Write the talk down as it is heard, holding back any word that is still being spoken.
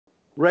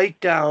write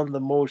down the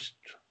most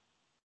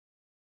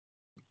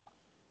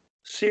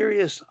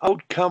serious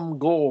outcome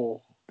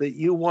goal that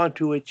you want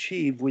to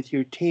achieve with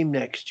your team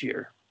next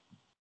year.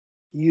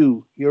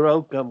 Your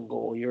outcome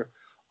goal, your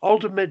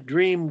ultimate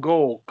dream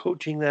goal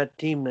coaching that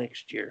team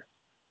next year.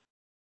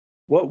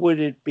 What would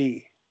it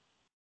be?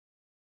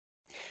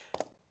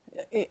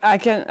 I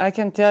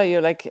can tell you,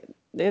 like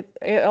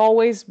it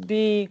always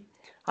be.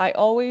 I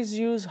always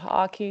use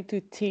hockey to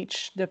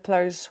teach the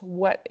players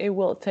what it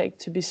will take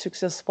to be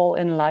successful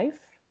in life.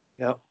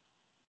 Yeah.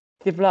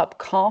 Develop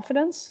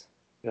confidence.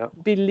 Yeah.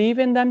 Believe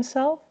in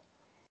themselves.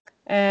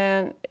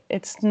 And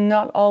it's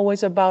not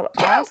always about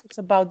us, it's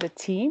about the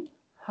team,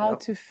 how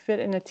to fit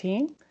in a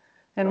team,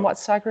 and what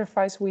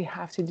sacrifice we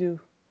have to do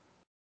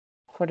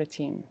for the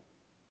team.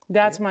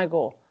 That's my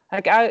goal.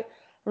 Like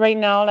right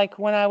now, like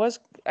when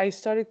I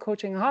started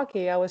coaching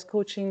hockey, I was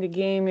coaching the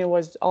game, it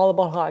was all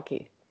about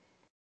hockey.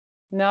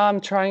 Now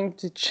I'm trying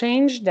to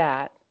change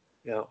that.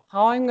 Yeah.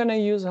 How I'm going to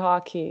use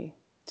hockey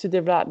to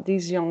develop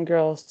these young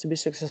girls to be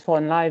successful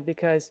in life,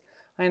 because,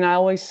 and I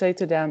always say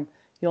to them,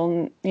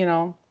 you'll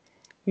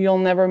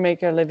never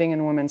make a living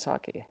in women's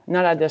hockey.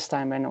 Not at this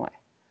time, anyway.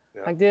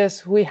 Yeah. Like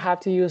this, we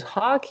have to use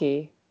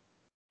hockey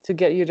to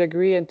get your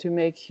degree and to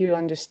make you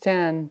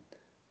understand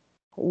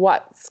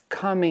what's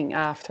coming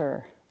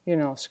after,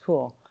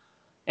 school.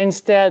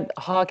 Instead,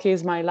 hockey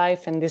is my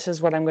life, and this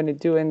is what I'm going to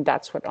do, and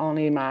that's what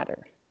only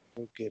matters.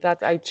 Okay.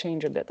 That I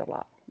changed it a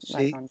lot.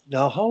 See,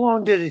 now how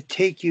long did it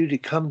take you to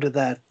come to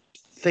that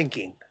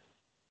thinking?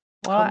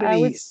 Well,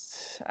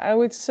 I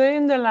would say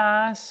in the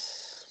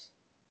last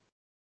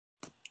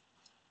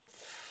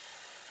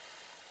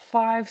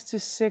 5 to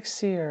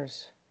 6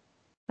 years.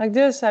 Like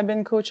this, I've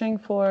been coaching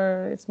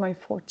for, it's my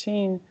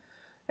 14.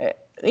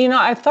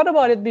 I thought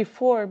about it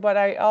before, but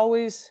I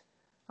always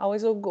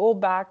will go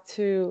back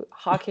to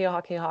hockey,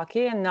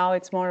 and now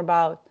it's more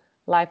about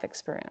life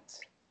experience.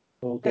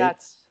 Okay.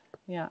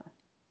 Yeah.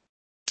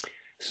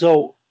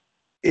 So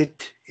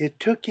it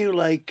took you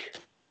like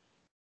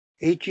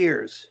 8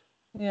 years.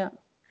 Yeah.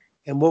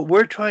 And what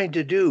we're trying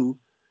to do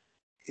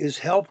is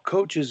help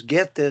coaches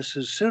get this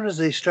as soon as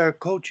they start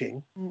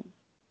coaching. Mm.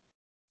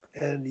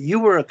 And you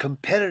were a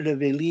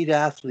competitive elite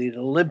athlete,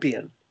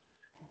 Olympian.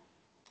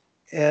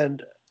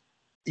 And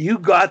you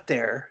got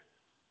there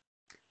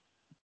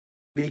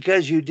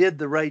because you did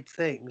the right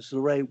things the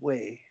right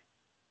way.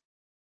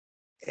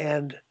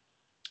 And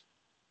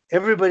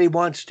everybody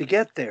wants to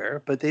get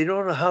there, but they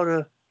don't know how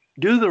to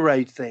do the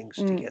right things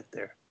to get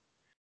there.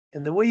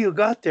 And the way you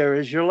got there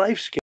is your life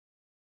skill.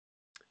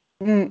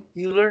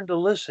 You learned to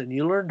listen.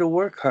 You learned to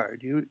work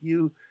hard.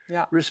 You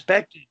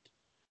respected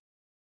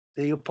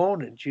the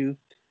opponent. You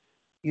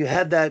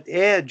had that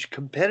edge,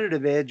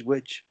 competitive edge,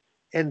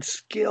 and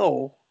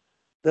skill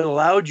that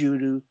allowed you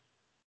to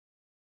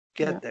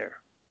get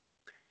there.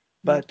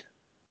 But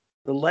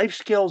the life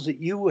skills that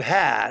you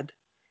had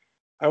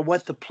are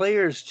what the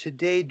players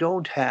today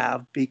don't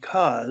have,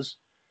 because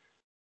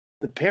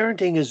the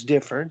parenting is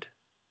different.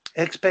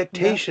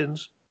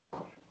 Expectations.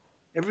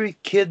 Every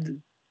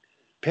kid,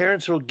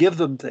 parents will give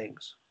them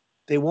things.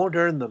 They won't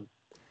earn them.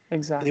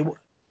 Exactly.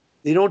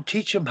 They don't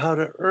teach them how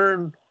to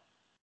earn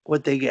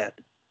what they get.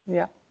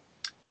 Yeah.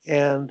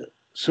 And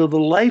so the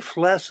life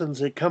lessons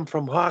that come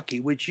from hockey,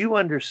 which you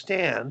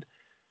understand,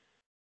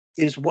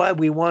 is why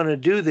we want to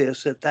do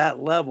this at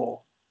that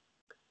level.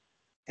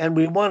 And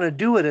we want to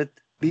do it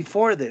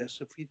before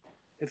this.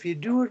 If you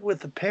do it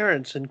with the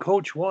parents in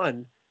Coach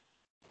 1,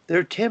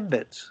 they're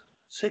Timbits,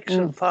 6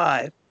 and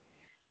 5,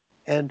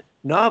 and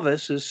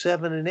novice is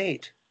 7 and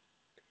 8.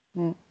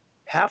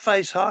 Half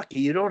ice hockey,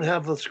 you don't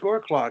have the score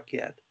clock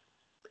yet.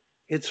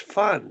 It's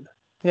fun.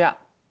 Yeah.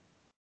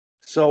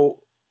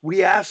 So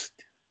we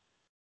asked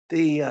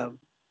in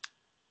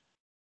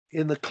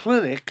the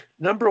clinic,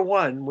 number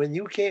one, when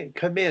you can't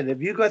come in,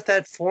 have you got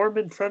that form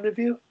in front of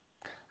you?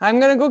 I'm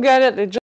going to go get it.